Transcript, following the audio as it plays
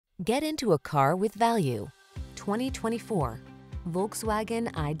Get into a car with value. 2024 Volkswagen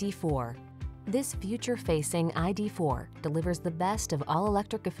ID.4. This future-facing ID.4 delivers the best of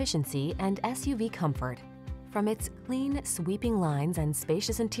all-electric efficiency and SUV comfort. From its clean, sweeping lines and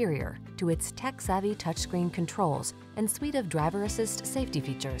spacious interior to its tech-savvy touchscreen controls and suite of driver assist safety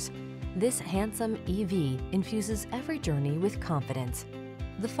features, this handsome EV infuses every journey with confidence.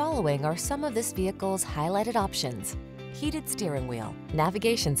 The following are some of this vehicle's highlighted options: heated steering wheel,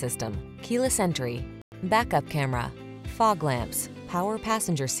 navigation system, keyless entry, backup camera, fog lamps, power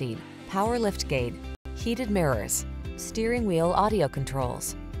passenger seat, power liftgate, heated mirrors, steering wheel audio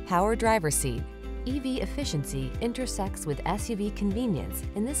controls, power driver seat. EV efficiency intersects with SUV convenience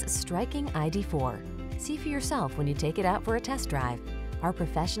in this striking ID.4. See for yourself when you take it out for a test drive. Our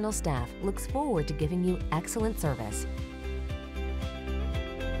professional staff looks forward to giving you excellent service.